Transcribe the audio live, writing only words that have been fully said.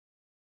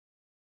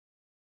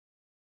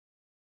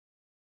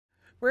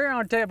We're here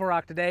on Table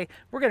Rock today.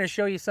 We're going to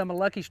show you some of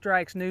Lucky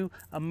Strike's new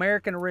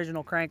American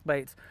original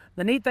crankbaits.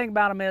 The neat thing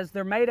about them is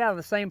they're made out of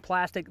the same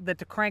plastic that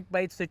the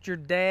crankbaits that your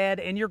dad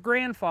and your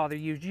grandfather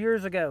used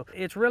years ago.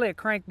 It's really a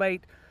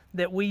crankbait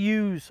that we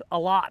use a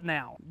lot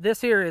now.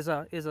 This here is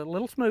a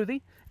little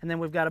smoothie, and then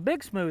we've got a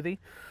big smoothie.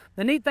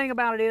 The neat thing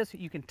about it is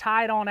you can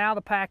tie it on out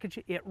of the package.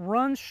 It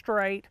runs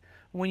straight.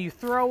 When you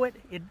throw it,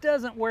 it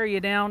doesn't wear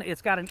you down.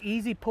 It's got an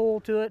easy pull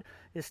to it.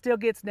 It still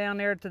gets down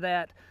there to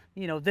that,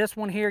 you know, this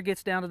one here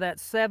gets down to that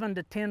 7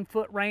 to 10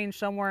 foot range,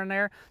 somewhere in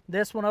there.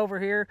 This one over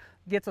here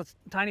gets a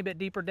tiny bit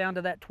deeper down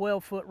to that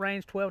 12 foot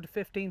range, 12 to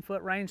 15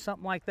 foot range,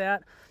 something like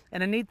that.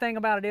 And the neat thing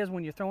about it is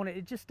when you're throwing it,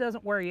 it just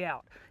doesn't wear you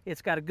out.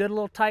 It's got a good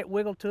little tight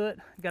wiggle to it,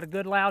 got a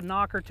good loud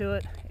knocker to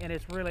it, and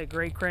it's really a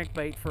great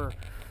crankbait for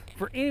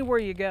anywhere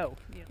you go.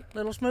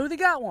 Little smoothie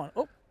got one.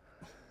 Oh,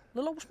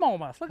 little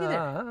smallmouth, look at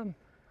that.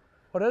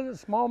 What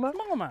is it, smallmouth?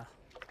 Smallmouth.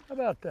 How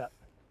about that?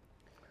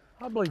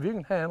 I believe you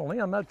can handle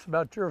him. That's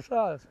about your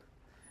size.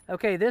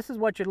 Okay, this is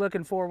what you're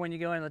looking for when you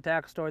go into the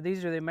tackle store.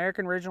 These are the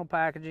American original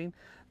packaging.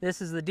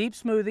 This is the deep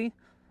smoothie,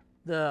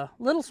 the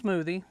little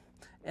smoothie,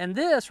 and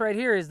this right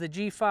here is the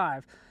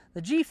G5.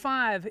 The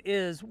G5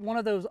 is one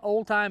of those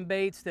old-time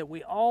baits that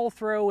we all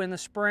throw in the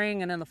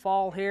spring and in the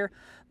fall here.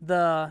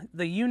 The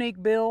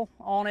unique bill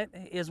on it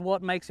is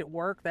what makes it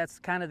work. That's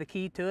kind of the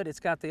key to it.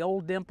 It's got the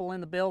old dimple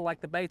in the bill like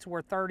the baits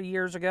were 30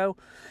 years ago.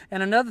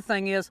 And another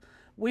thing is,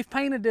 we've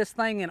painted this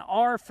thing in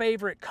our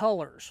favorite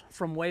colors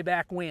from way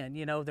back when.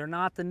 You know, they're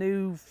not the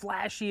new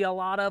flashy, a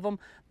lot of them.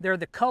 They're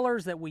the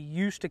colors that we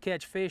used to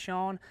catch fish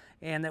on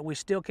and that we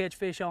still catch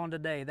fish on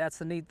today. That's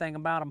the neat thing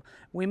about them.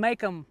 We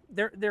make them,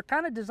 they're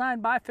kind of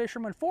designed by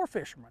fishermen for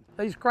fishermen.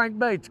 These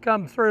crankbaits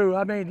come through.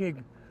 I mean, you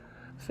can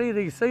see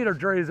these cedar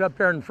trees up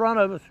there in front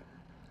of us.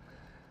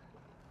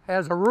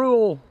 As a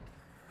rule,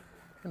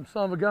 and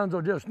some of the guns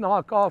will just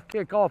knock off,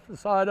 kick off the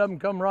side of them,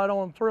 come right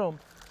on through them.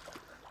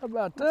 How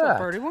about that? That's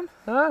a pretty one.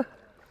 Huh?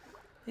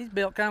 He's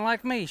built kind of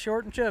like me,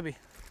 short and chubby.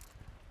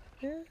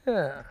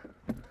 Yeah.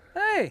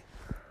 Hey,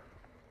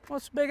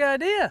 what's the big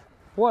idea?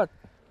 What?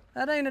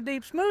 That ain't a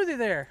deep smoothie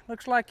there.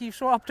 Looks like you've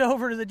swapped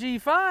over to the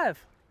G5.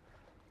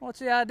 What's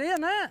the idea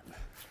in that?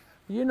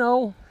 You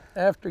know,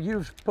 after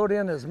you've put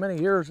in as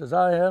many years as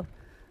I have,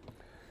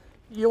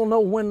 you'll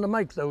know when to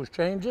make those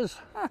changes.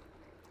 Huh.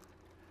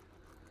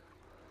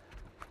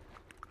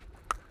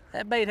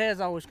 That bait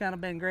has always kind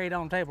of been great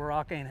on Table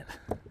Rock, ain't it?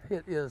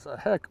 It is a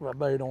heck of a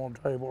bait on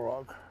Table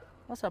Rock.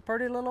 That's a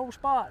pretty little old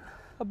spot.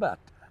 How about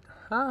that,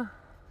 huh?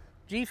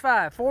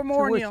 G5, 4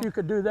 more You in wish you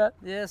could do that?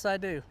 Yes, I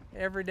do,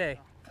 every day.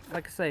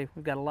 Like I say,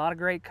 we've got a lot of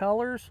great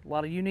colors, a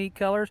lot of unique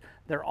colors.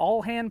 They're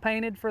all hand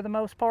painted for the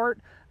most part,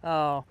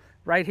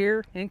 right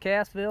here in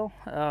Cassville.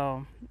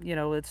 You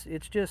know, it's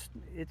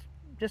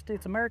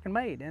American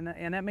made,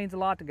 and that means a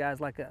lot to guys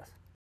like us.